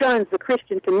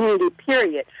Christian community,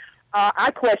 period.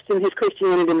 I question his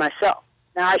Christianity myself.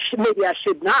 Now, maybe I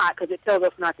should not, because it tells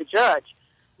us not to judge.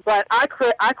 But I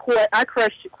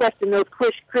question those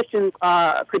Christian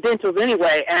credentials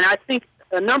anyway, and I think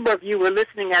a number of you were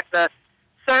listening at the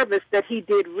service that he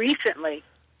did recently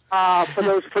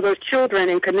for those children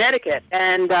in Connecticut,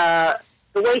 and the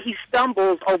way he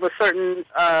stumbles over certain,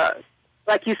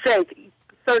 like you say,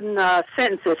 certain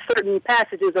sentences, certain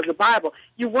passages of the Bible.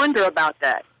 You wonder about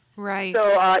that. Right.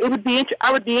 So I would be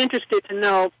interested to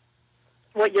know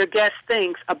what your guest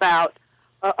thinks about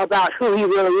who he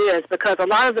really is, because a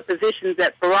lot of the positions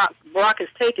that Barack has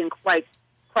taken, quite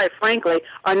frankly,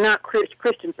 are not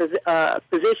Christian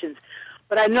positions.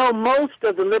 But I know most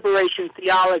of the liberation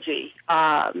theology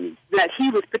that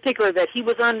he was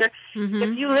under. Mm-hmm.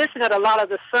 If you listen at a lot of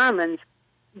the sermons,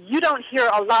 you don't hear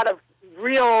a lot of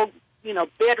real,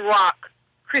 bedrock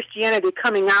Christianity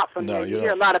coming out from there. You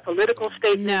hear a lot of political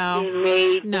statements being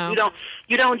made. No.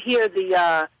 You don't hear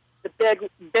the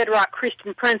bedrock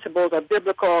Christian principles or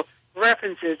biblical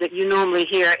references that you normally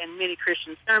hear in many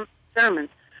Christian sermons.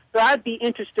 So I'd be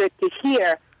interested to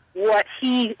hear what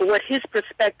his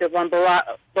perspective on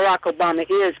Barack Obama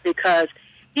is, because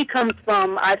he comes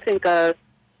from, I think, a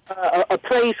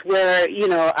place where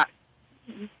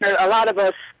a lot of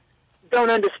us don't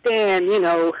understand.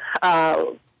 A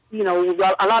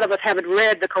lot of us haven't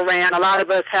read the Quran. A lot of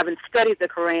us haven't studied the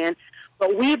Quran,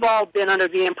 but we've all been under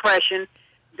the impression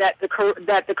that the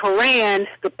Quran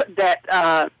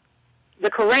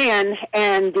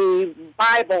and the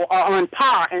Bible are on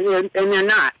par, and they're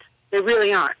not. They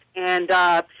really aren't. And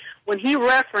when he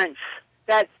referenced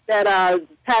that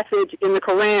passage in the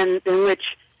Quran in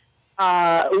which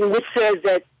says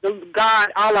that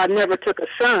God, Allah, never took a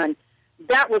son,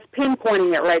 that was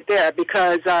pinpointing it right there,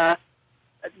 because that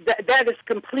is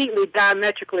completely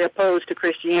diametrically opposed to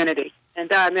Christianity and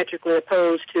diametrically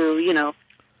opposed to,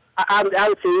 I would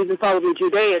say even probably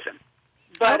Judaism.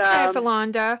 But, okay,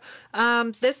 Philonda.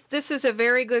 This is a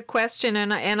very good question,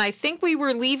 and I think we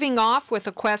were leaving off with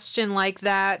a question like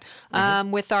that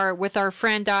with our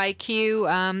friend IQ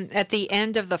at the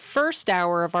end of the first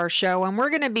hour of our show, and we're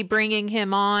going to be bringing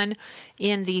him on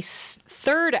in the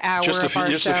third hour of our show.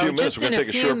 Just a few minutes. We're going to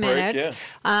take a short break.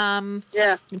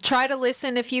 Yeah. Try to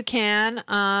listen if you can.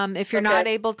 If you're not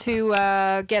able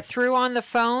to get through on the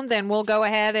phone, then we'll go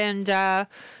ahead and.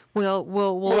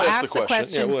 We'll ask the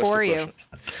question for you.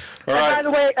 All right.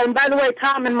 And by the way,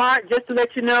 Tom and Mark, just to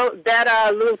let you know,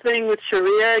 that little thing with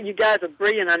Sharia, you guys are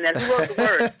brilliant on that. Who wrote the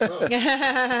word? He's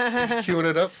queuing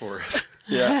it up for us.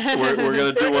 Yeah, we're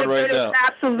going to do one right now.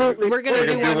 Absolutely. We're going to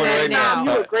do one right now.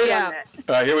 You were great on that.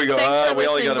 All right, here we go. We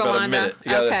only got about a minute.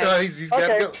 Okay. He's got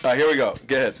to go. All right, here we go.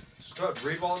 Go ahead. Start,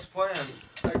 read while it's playing.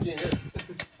 I can't hear.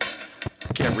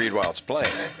 Can't read while it's playing.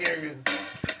 Read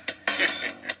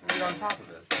on top of it.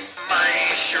 My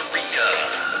Sharia.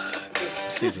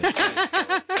 Easy.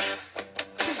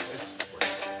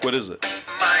 What is it?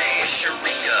 My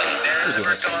Sharia.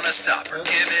 Never gonna stop or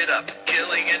give it up.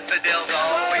 Killing infidels,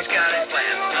 always got it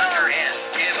planned. Underhand,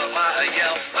 give Allah a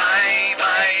yell.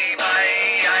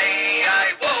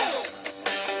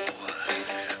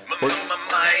 Whoa!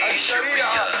 My Sharia.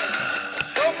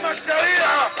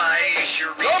 My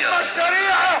Sharia.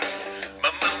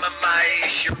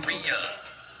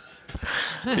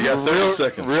 You got 30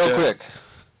 seconds. Real quick.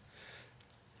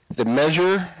 The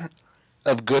measure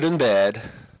of good and bad,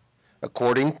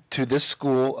 according to this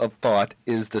school of thought,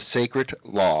 is the sacred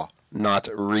law, not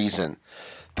reason.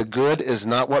 The good is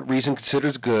not what reason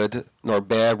considers good, nor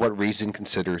bad what reason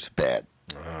considers bad.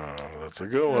 That's a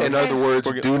good one. In other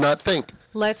words, do not think.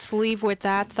 Let's leave with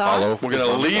that thought. We're going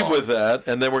to leave with that,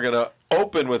 and then we're going to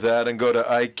open with that and go to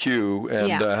IQ and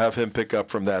have him pick up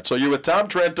from that. So you're with Tom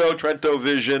Trento,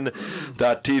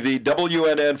 TrentoVision.tv,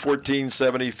 WNN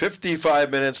 1470,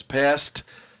 55 minutes past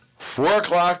 4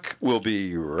 o'clock. We'll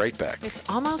be right back. It's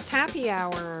almost happy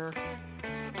hour.